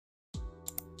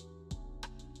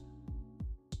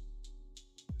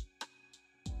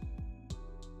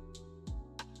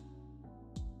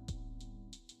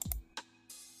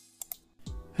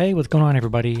Hey, what's going on,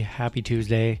 everybody? Happy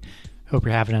Tuesday. Hope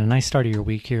you're having a nice start of your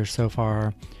week here so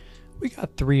far. We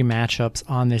got three matchups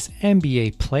on this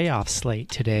NBA playoff slate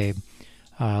today.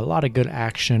 A lot of good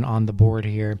action on the board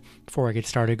here. Before I get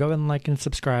started, go ahead and like and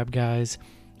subscribe, guys.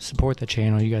 Support the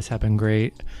channel. You guys have been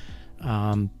great. Go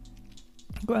ahead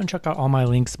and check out all my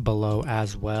links below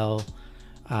as well.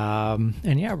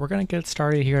 And yeah, we're going to get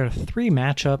started here. Three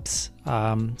matchups,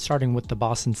 starting with the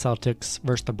Boston Celtics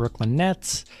versus the Brooklyn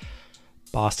Nets.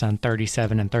 Boston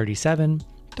 37-37,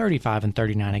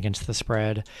 35-39 against the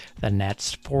spread. The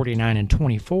Nets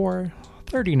 49-24,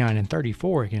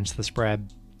 39-34 against the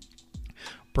spread.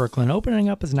 Brooklyn opening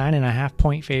up as 9.5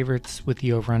 point favorites with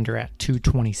the over-under at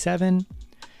 227.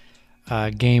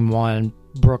 Game one,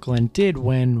 Brooklyn did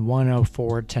win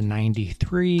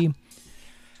 104-93.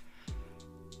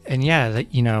 And yeah,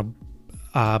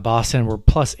 Boston were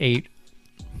 +8.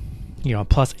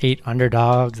 +8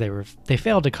 underdogs. They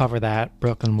failed to cover that.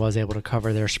 Brooklyn was able to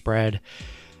cover their spread.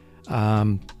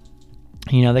 They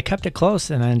kept it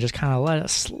close and then just kind of let it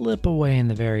slip away in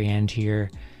the very end here.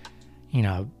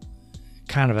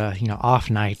 Kind of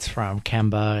off nights from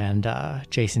Kemba and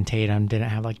Jason Tatum didn't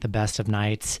have like the best of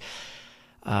nights.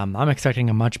 I'm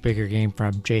expecting a much bigger game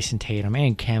from Jason Tatum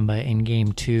and Kemba in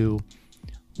game two.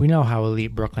 We know how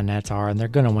elite Brooklyn Nets are, and they're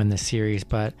going to win this series,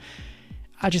 but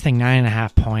I just think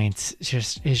 9.5 points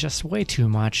is just way too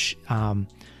much.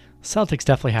 Celtics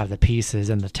definitely have the pieces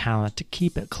and the talent to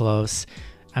keep it close.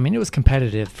 I mean, it was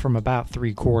competitive from about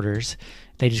three quarters.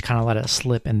 They just kind of let it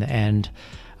slip in the end.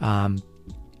 I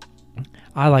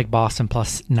like Boston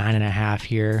plus 9.5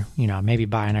 here. Maybe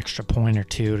buy an extra point or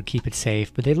two to keep it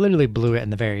safe. But they literally blew it in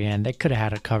the very end. They could have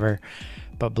had a cover,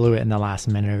 but blew it in the last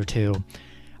minute or two.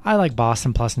 I like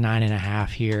Boston plus 9.5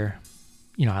 here.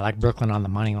 I like Brooklyn on the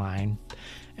money line.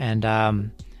 And,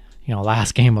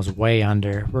 last game was way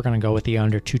under. We're going to go with the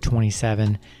under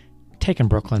 227, taking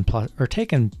Boston plus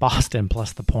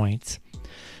the points.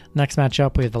 Next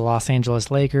matchup, we have the Los Angeles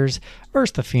Lakers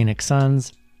versus the Phoenix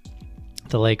Suns.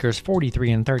 The Lakers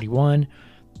 43-31,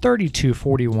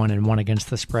 32-41-1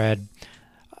 against the spread.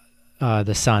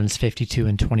 The Suns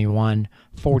 52-21,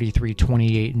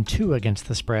 43-28-2 against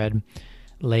the spread.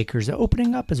 Lakers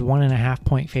opening up as 1.5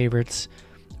 point favorites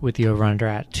with the over-under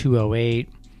at 208.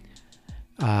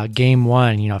 Game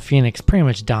one, Phoenix pretty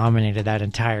much dominated that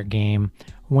entire game,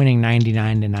 winning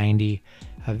 99-90.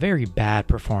 A very bad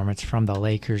performance from the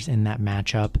Lakers in that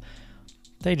matchup.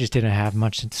 They just didn't have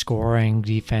much scoring,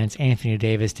 defense. Anthony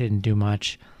Davis didn't do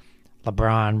much.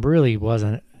 LeBron really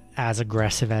wasn't as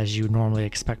aggressive as you normally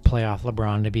expect playoff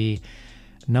LeBron to be.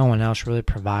 No one else really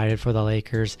provided for the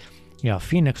Lakers.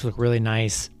 Phoenix looked really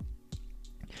nice.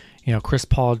 Chris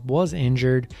Paul was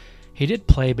injured. He did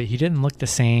play, but he didn't look the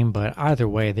same. But either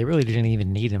way, they really didn't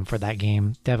even need him for that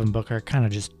game. Devin Booker kind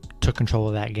of just took control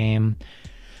of that game.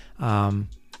 Getting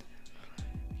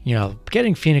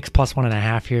Phoenix plus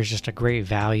 1.5 here is just a great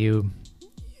value.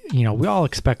 We all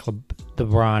expect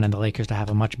LeBron and the Lakers to have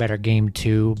a much better game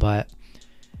too, but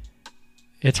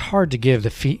it's hard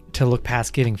to look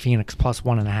past giving Phoenix plus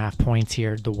 1.5 points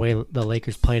here. The way the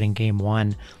Lakers played in game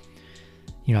one,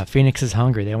 Phoenix is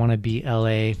hungry. They want to beat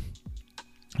LA,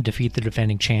 defeat the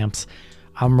defending champs.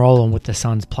 I'm rolling with the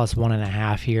Suns plus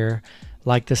 1.5 here.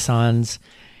 Like the Suns,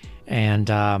 and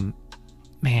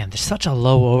there's such a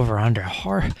low over under.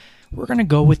 We're gonna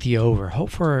go with the over.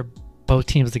 Hope for both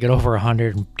teams to get over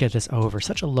 100 and get this over.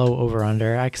 Such a low over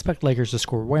under. I expect Lakers to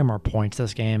score way more points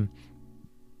this game.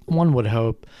 One would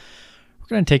hope. We're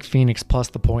going to take Phoenix plus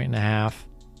the 1.5.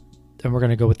 Then we're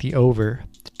going to go with the over,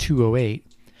 208.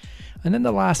 And then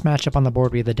the last matchup on the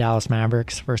board, we have the Dallas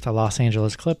Mavericks versus the Los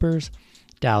Angeles Clippers.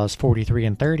 Dallas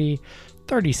 43-30,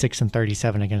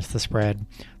 36-37 against the spread.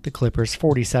 The Clippers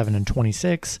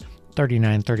 47-26,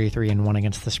 39-33-1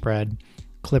 against the spread.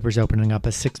 Clippers opening up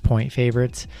as 6-point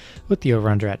favorites with the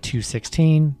over-under at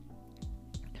 216.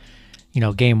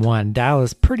 Game one,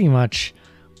 Dallas pretty much,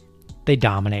 they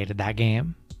dominated that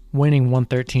game, winning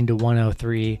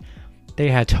 113-103.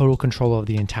 They had total control of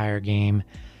the entire game.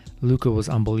 Luka was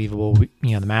unbelievable. The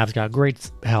Mavs got great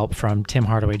help from Tim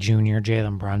Hardaway Jr.,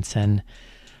 Jalen Brunson.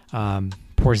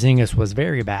 Porzingis was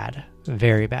very bad,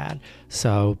 very bad.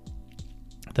 So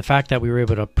the fact that we were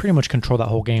able to pretty much control that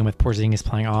whole game with Porzingis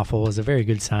playing awful is a very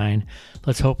good sign.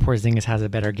 Let's hope Porzingis has a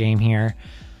better game here.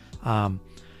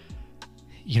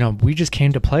 We just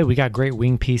came to play. We got great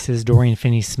wing pieces, Dorian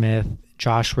Finney-Smith,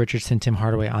 Josh Richardson, Tim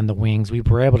Hardaway on the wings. We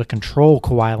were able to control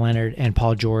Kawhi Leonard and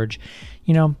Paul George,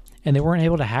 and they weren't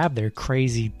able to have their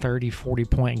crazy 30,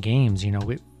 40-point games.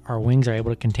 Our wings are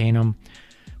able to contain them.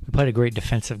 We played a great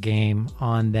defensive game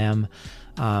on them.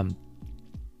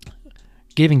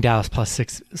 giving Dallas plus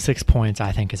six points,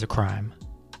 I think, is a crime,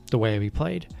 the way we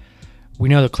played. We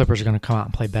know the Clippers are going to come out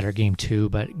and play better game 2,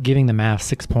 but giving the Mavs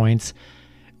 6 points,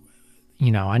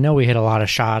 I know we hit a lot of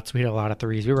shots, we hit a lot of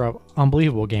threes, we were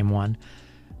unbelievable game 1,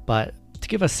 but to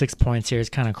give us 6 points here is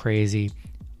kind of crazy.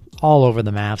 All over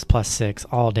the Mavs, plus 6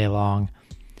 all day long.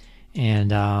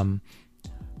 And,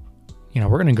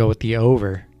 we're going to go with the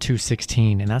over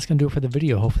 216, and that's going to do it for the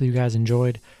video. Hopefully you guys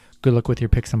enjoyed. Good luck with your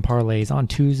picks and parlays on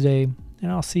Tuesday,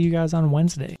 and I'll see you guys on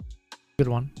Wednesday. Good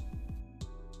one.